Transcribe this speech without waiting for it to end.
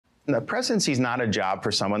the presidency is not a job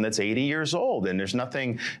for someone that's 80 years old, and there's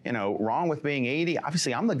nothing, wrong with being 80.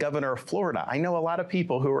 Obviously, I'm the governor of Florida. I know a lot of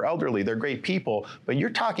people who are elderly. They're great people, but you're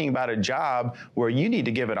talking about a job where you need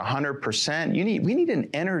to give it 100%. We need an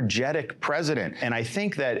energetic president. And I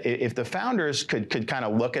think that if the founders could kind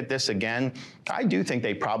of look at this again, I do think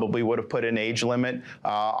they probably would have put an age limit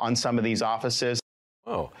on some of these offices.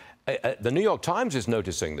 Oh, the New York Times is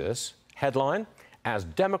noticing this. Headline: as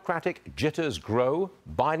Democratic jitters grow,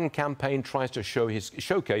 Biden campaign tries to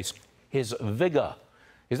showcase his vigor.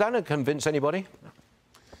 Is that going to convince anybody?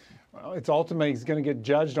 Well, it's ultimately he's going to get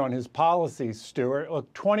judged on his policies, Stuart.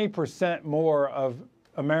 Look, 20% more of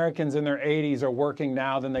Americans in their 80s are working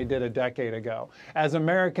now than they did a decade ago. As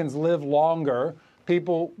Americans live longer,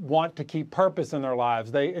 people want to keep purpose in their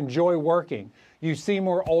lives. They enjoy working. You see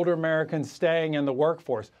more older Americans staying in the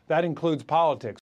workforce. That includes politics.